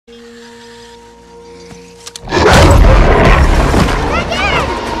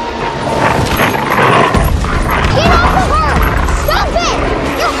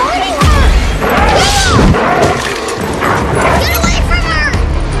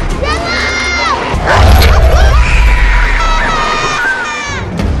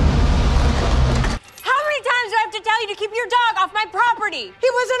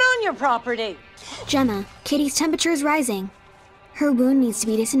property. Gemma, Kitty's temperature is rising. Her wound needs to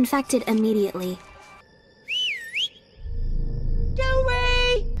be disinfected immediately.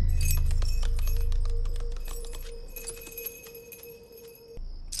 Dewey!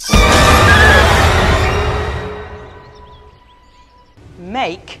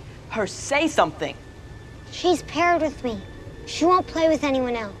 Make her say something. She's paired with me. She won't play with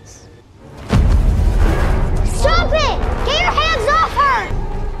anyone else. Stop it! Get your hands off her!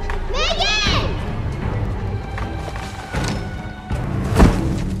 Megan!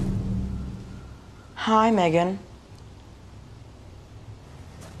 Hi, Megan.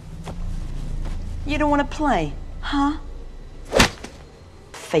 You don't want to play, huh?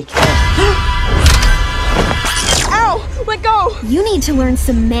 Fake head. Ow! Let go! You need to learn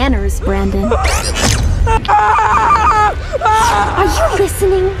some manners, Brandon. Are you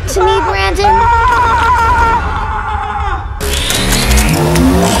listening to me, Brandon?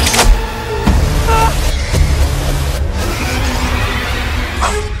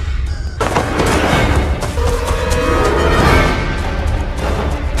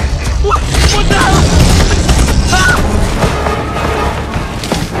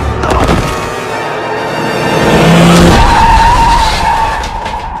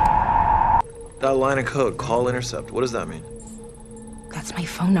 That line of code, call intercept, what does that mean? That's my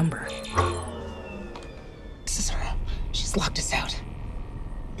phone number. This is her. She's locked us out.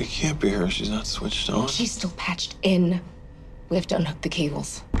 It can't be her, she's not switched on. She's still patched in. We have to unhook the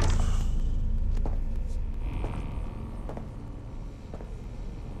cables.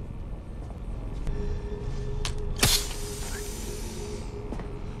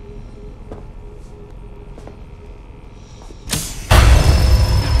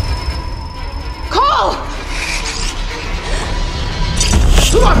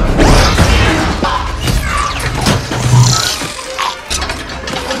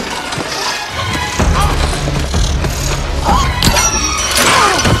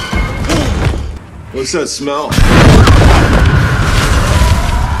 What's that smell?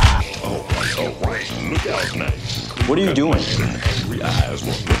 All right, look out now. What are you doing? Angry eyes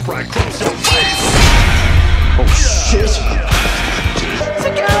want to right across your face. Oh shit!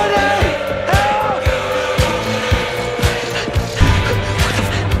 Security! Help!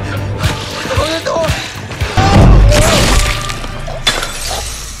 Open the door!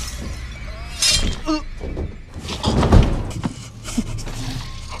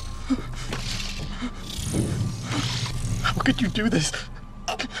 How could you do this?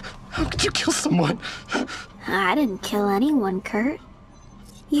 How could you kill someone? I didn't kill anyone, Kurt.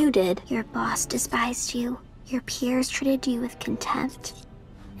 You did. Your boss despised you. Your peers treated you with contempt.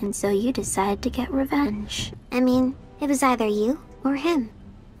 And so you decided to get revenge. I mean, it was either you or him.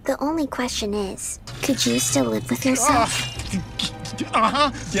 The only question is, could you still live with yourself?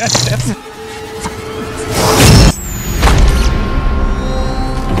 Yes, that's...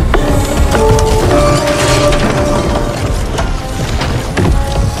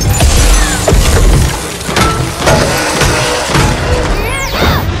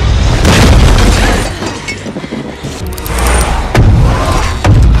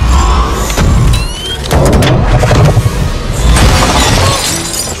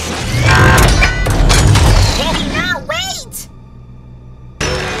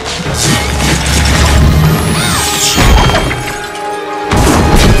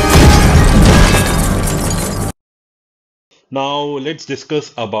 Now let's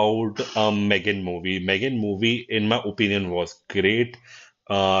discuss about M3GAN movie. M3GAN movie, in my opinion, was great.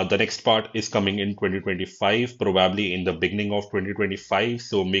 The next part is coming in 2025, probably in the beginning of 2025.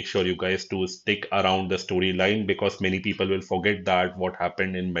 So make sure you guys to stick around the storyline because many people will forget that what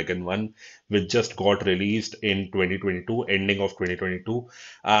happened in M3GAN 1, which just got released in 2022, ending of 2022.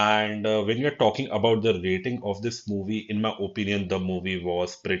 And when you're talking about the rating of this movie, in my opinion, the movie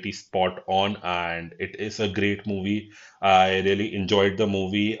was pretty spot on and it is a great movie. I really enjoyed the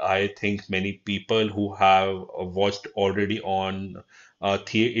movie. I think many people who have watched already on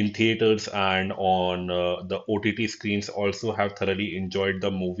in theaters and on the OTT screens also have thoroughly enjoyed the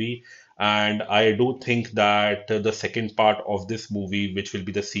movie. And I do think that the second part of this movie, which will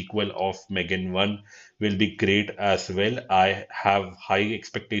be the sequel of M3GAN 1, will be great as well. I have high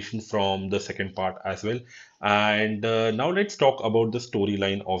expectations from the second part as well. And now let's talk about the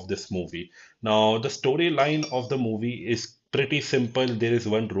storyline of this movie. Now, the storyline of the movie is pretty simple. There is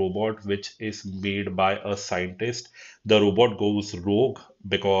one robot which is made by a scientist. The robot goes rogue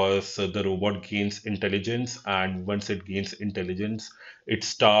because the robot gains intelligence, and once it gains intelligence, it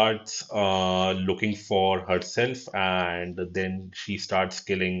starts looking for herself, and then she starts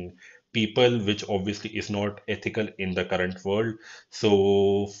killing people, which obviously is not ethical in the current world.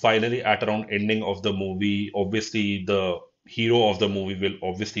 So finally, at around ending of the movie, obviously the hero of the movie will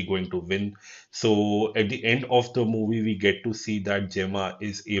obviously going to win. So at the end of the movie, we get to see that Gemma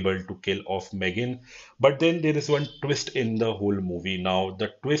is able to kill off Megan. But then there is one twist in the whole movie. Now,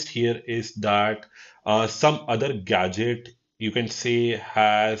 the twist here is that some other gadget, you can say,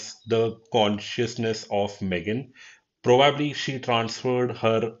 has the consciousness of Megan. Probably she transferred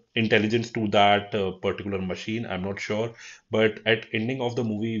her intelligence to that particular machine. I'm not sure, but at ending of the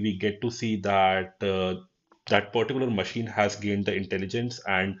movie, we get to see that that particular machine has gained the intelligence,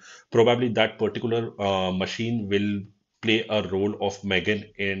 and probably that particular machine will play a role of Megan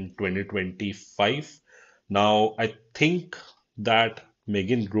in 2025. Now, I think that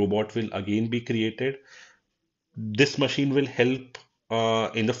Megan robot will again be created. This machine will help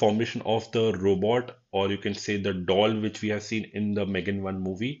in the formation of the robot, or you can say the doll, which we have seen in the Megan 1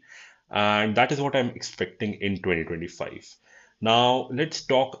 movie. And that is what I'm expecting in 2025. Now, let's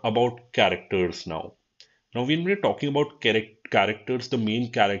talk about characters now. Now, when we're talking about characters, the main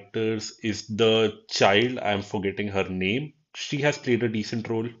characters is the child. I'm forgetting her name. She has played a decent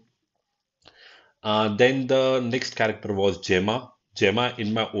role. Then the next character was Gemma. Gemma,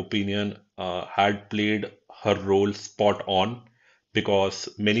 in my opinion, had played her role spot on because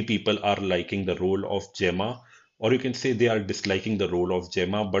many people are liking the role of Gemma, or you can say they are disliking the role of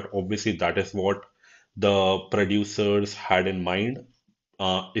Gemma, but obviously that is what the producers had in mind.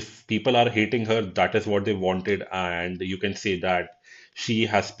 If people are hating her, that is what they wanted, and you can say that she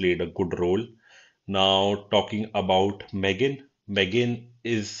has played a good role. Now, talking about Megan, Megan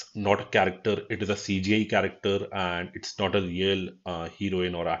is not a character, it is a CGI character, and it's not a real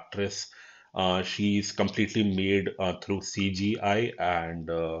heroine or actress. She's completely made through CGI, and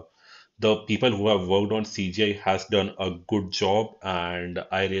the people who have worked on CGI has done a good job, and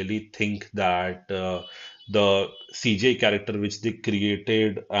I really think that the CGI character which they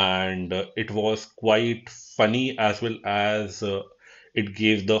created, and it was quite funny as well as it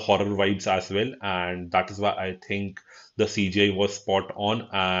gave the horror vibes as well, and that is why I think the CGI was spot on,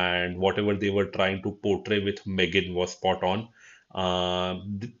 and whatever they were trying to portray with Megan was spot on.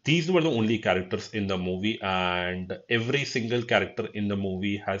 These were the only characters in the movie, and every single character in the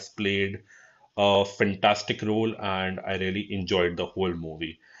movie has played a fantastic role, and I really enjoyed the whole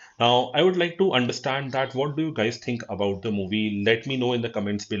movie. Now, I would like to understand that what do you guys think about the movie? Let me know in the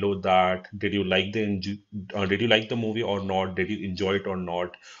comments below that did you like the movie or not? Did you enjoy it or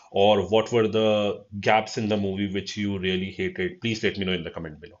not? Or what were the gaps in the movie which you really hated? Please let me know in the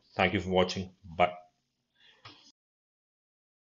comment below. Thank you for watching. Bye.